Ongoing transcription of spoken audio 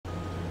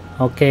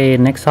Okay,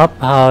 next up,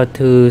 how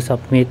to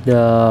submit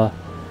the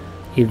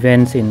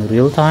events in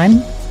real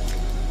time.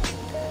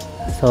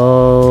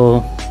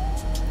 So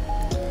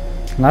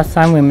last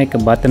time we make a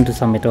button to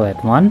submit all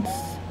at once,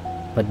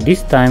 but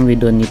this time we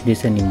don't need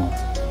this anymore.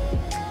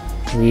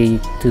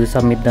 To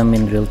submit them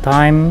in real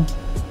time,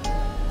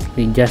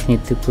 we just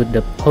need to put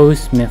the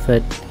post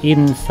method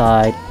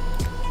inside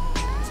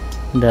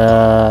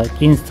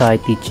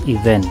each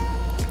event.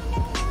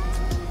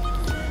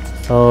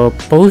 So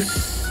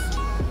post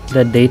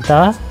the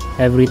data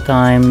every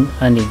time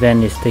an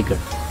event is triggered.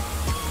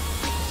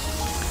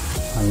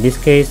 In this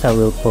case, I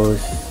will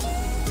post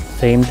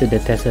same to the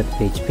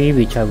test.php,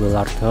 which I will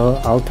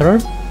alter,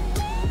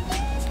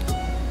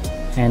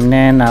 and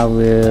then I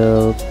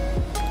will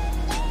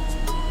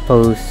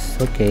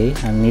post. Okay,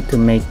 I need to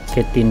make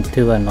it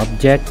into an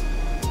object.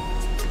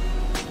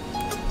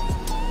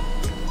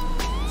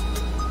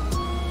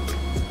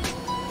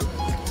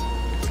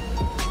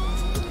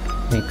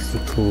 X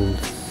equals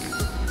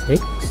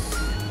x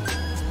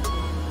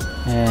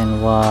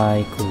and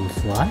y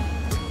equals y.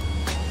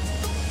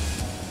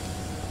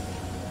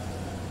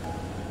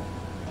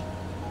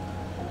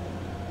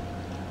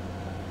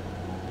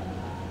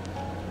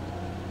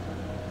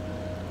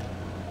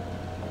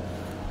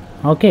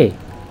 Okay,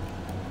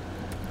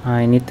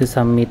 I need to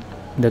submit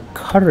the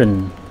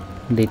current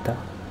data.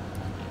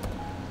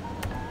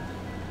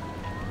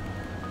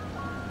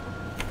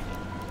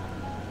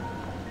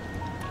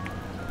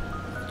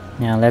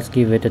 Now let's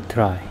give it a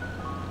try.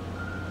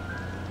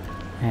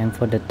 And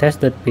for the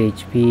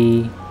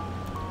test.php,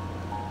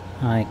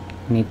 I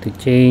need to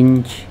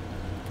change,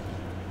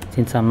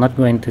 since I'm not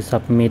going to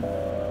submit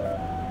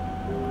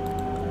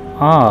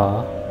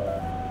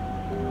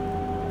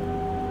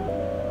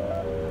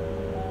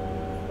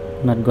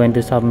not going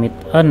to submit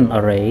an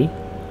array.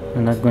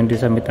 I'm not going to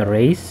submit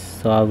arrays,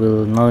 so I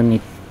will no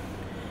need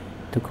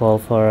to call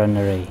for an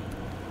array.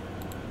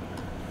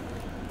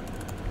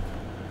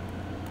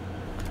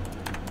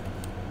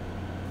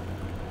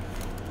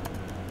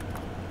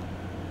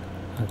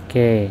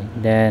 Okay,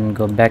 then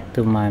go back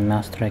to my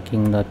mouse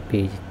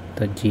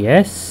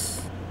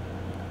tracking.page.js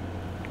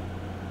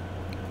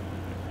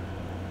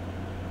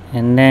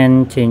and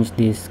then change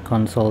this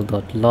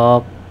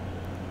console.log.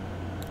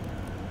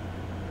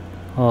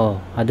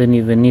 Oh, I don't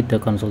even need the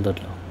console.log,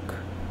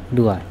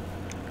 do I?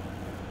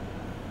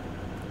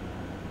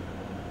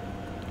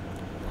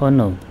 Oh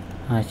no,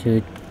 I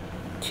should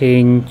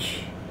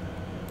change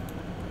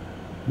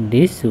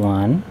this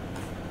one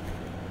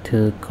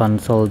to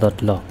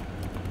console.log,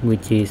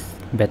 which is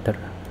better.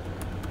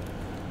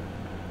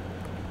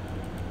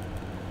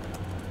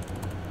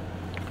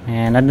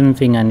 And I don't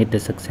think I need the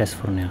success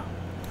for now.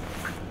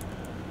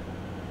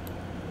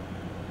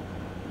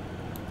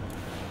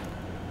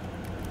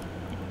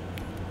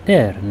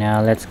 There,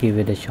 now let's give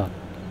it a shot.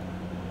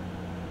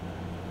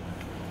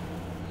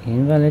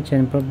 Invalid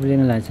and property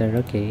analyzer.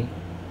 Okay,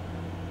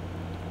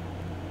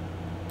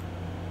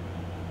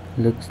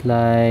 looks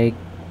like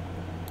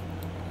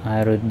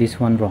I wrote this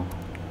one wrong.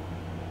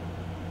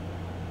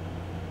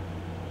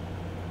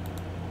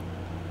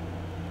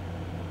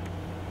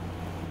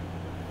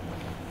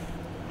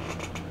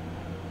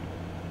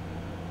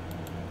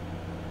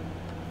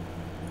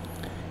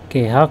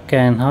 Okay, how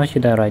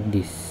should I write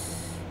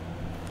this?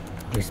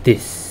 Is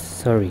this?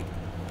 Sorry,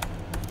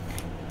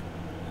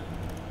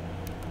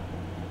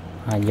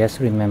 I just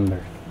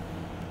remember.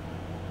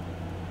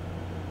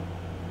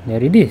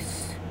 There it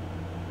is.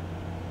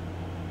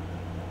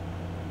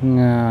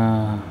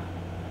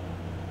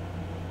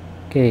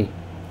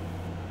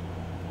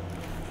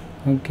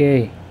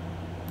 Okay.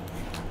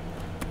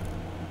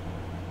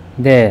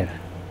 There.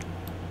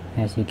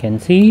 As you can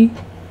see,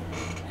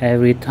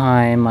 every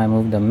time I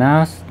move the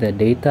mouse, the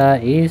data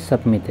is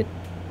submitted.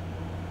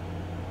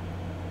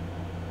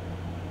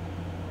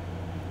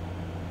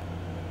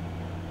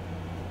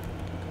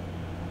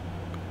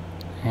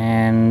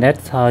 And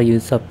that's how you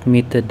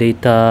submit the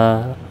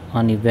data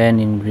on event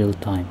in real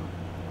time.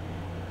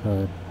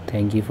 So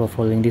thank you for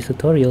following this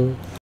tutorial.